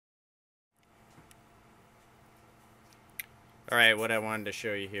Alright, what I wanted to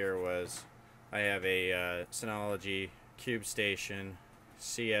show you here was I have a Synology Cube Station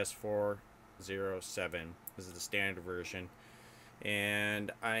CS407. This is the standard version.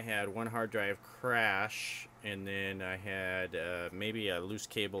 And I had one hard drive crash, and then I had maybe a loose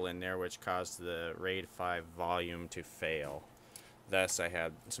cable in there which caused the RAID 5 volume to fail. Thus, I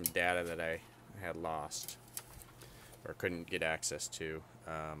had some data that I had lost or couldn't get access to.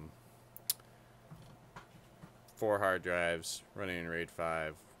 4 hard drives running in RAID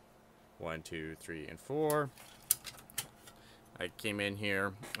 5, 1, 2, 3, and 4. I came in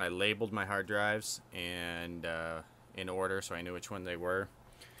here, I labeled my hard drives and in order so I knew which one they were.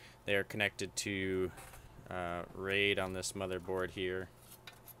 They are connected to RAID on this motherboard here,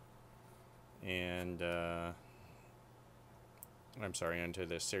 and I'm sorry, onto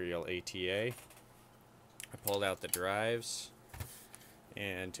the serial ATA. I pulled out the drives,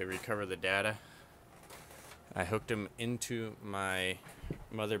 and to recover the data I hooked them into my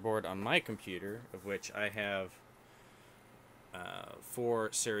motherboard on my computer, of which I have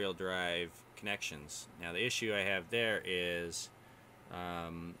 4 serial drive connections. Now the issue I have there is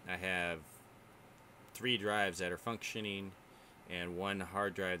I have 3 drives that are functioning and 1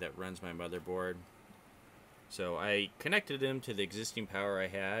 hard drive that runs my motherboard. So I connected them to the existing power I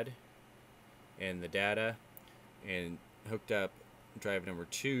had and the data, and hooked up drive number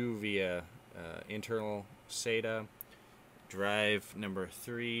 2 via internal SATA. Drive number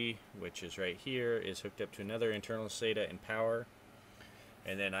 3, which is right here, is hooked up to another internal SATA and power.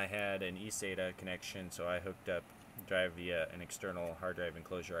 And then I had an eSATA connection, so I hooked up drive via an external hard drive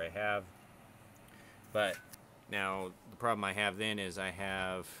enclosure I have. But now the problem I have then is I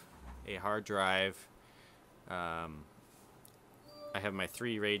have a hard drive. I have my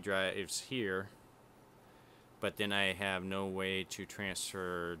 3 RAID drives here, but then I have no way to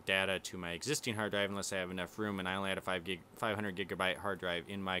transfer data to my existing hard drive unless I have enough room, and I only had a 500 gigabyte hard drive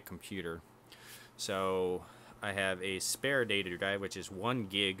in my computer. So I have a spare data drive, which is 1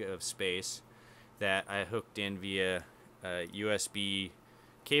 gig of space, that I hooked in via a USB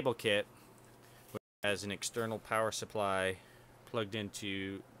cable kit, which has an external power supply plugged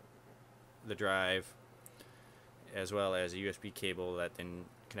into the drive, as well as a USB cable that then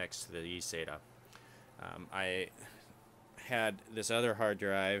connects to the eSATA. I had this other hard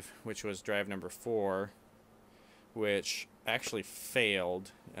drive, which was drive number 4, which actually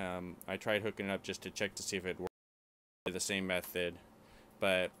failed. I tried hooking it up just to check to see if it worked the same method,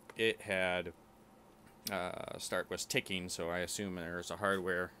 but it had start was ticking, so I assume there's a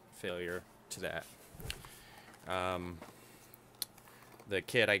hardware failure to that. The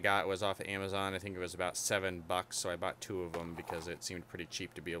kit I got was off of Amazon. I think it was about $7, so I bought 2 of them because it seemed pretty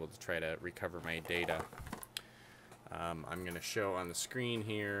cheap to be able to try to recover my data. I'm going to show on the screen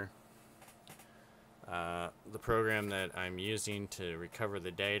here the program that I'm using to recover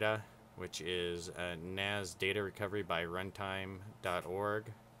the data, which is NAS Data Recovery by runtime.org.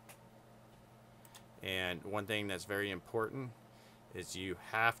 And one thing that's very important is you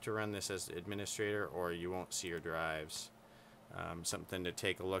have to run this as administrator or you won't see your drives. Something to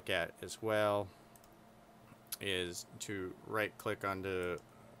take a look at as well is to right click onto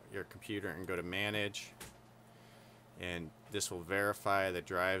your computer and go to manage, and this will verify the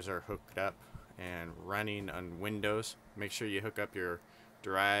drives are hooked up and running on Windows. Make sure you hook up your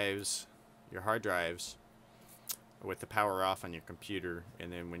drives, your hard drives, with the power off on your computer, and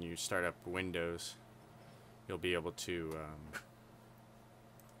then when you start up Windows you'll be able to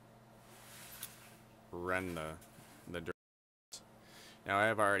run the drive. Now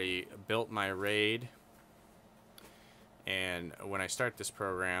I've already built my RAID, and when I start this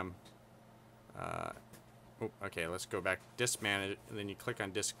program, okay, let's go back to disk manage, and then you click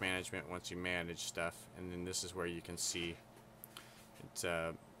on disk management once you manage stuff, and then this is where you can see it's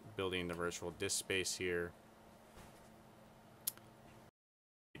building the virtual disk space here.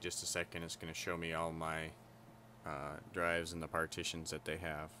 In just a second, it's going to show me all my drives and the partitions that they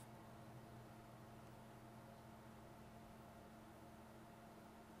have.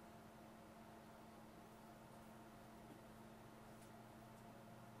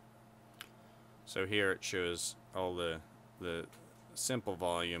 So here it shows all the simple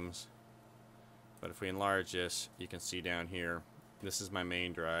volumes, but if we enlarge this, you can see down here, this is my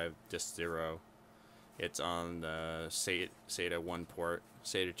main drive, disk 0. It's on the SATA 1 port.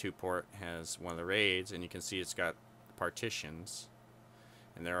 SATA 2 port has one of the RAIDs, and you can see it's got partitions,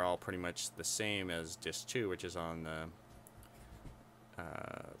 and they're all pretty much the same as disk 2, which is on the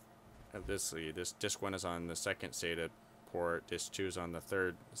this disk 1 is on the 2nd SATA port, disk 2 is on the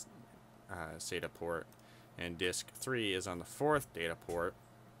 3rd SATA port, and disk 3 is on the 4th data port,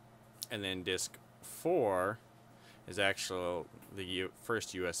 and then disk 4 is actually the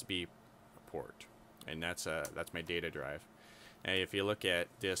first USB port, and that's my data drive. Now, if you look at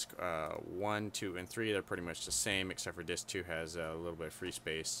disk 1, 2, and 3, they're pretty much the same, except for disk 2 has a little bit of free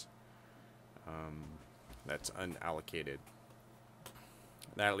space that's unallocated.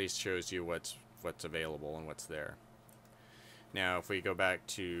 That at least shows you what's available and what's there. Now, if we go back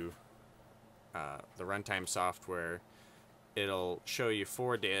to the runtime software, it'll show you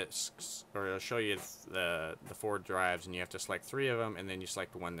 4 disks, or it'll show you the 4 drives, and you have to select 3 of them, and then you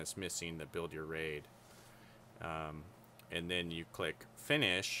select the one that's missing to build your RAID. And then you click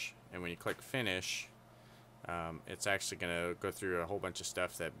finish, and when you click finish, it's actually going to go through a whole bunch of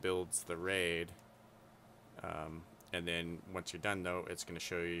stuff that builds the RAID. And then once you're done, though, it's going to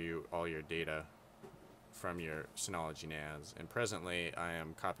show you all your data from your Synology NAS. And presently, I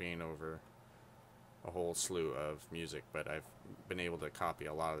am copying over a whole slew of music, but I've been able to copy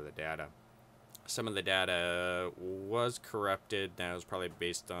a lot of the data. Some of the data was corrupted. That was probably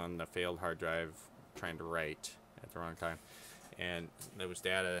based on the failed hard drive trying to write at the wrong time, and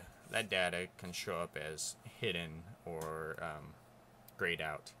that data can show up as hidden or grayed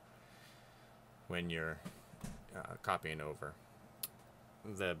out when you're copying over.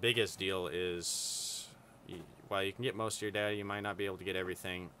 The biggest deal is, while you can get most of your data, you might not be able to get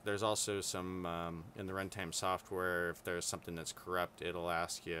everything. There's also some in the runtime software, if there's something that's corrupt, it'll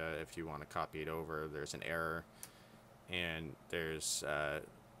ask you if you want to copy it over. There's an error, and there's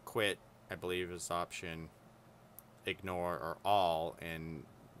quit, I believe, is the option, ignore, or all, and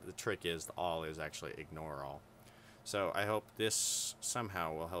the trick is the all is actually ignore all. So I hope this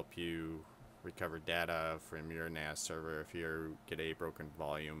somehow will help you recover data from your NAS server if you get a broken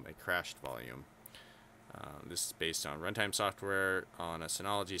volume, a crashed volume. This is based on runtime software on a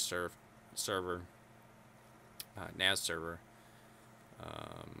Synology server, NAS server.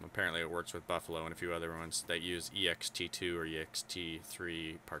 Apparently it works with Buffalo and a few other ones that use ext2 or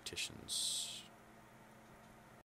ext3 partitions.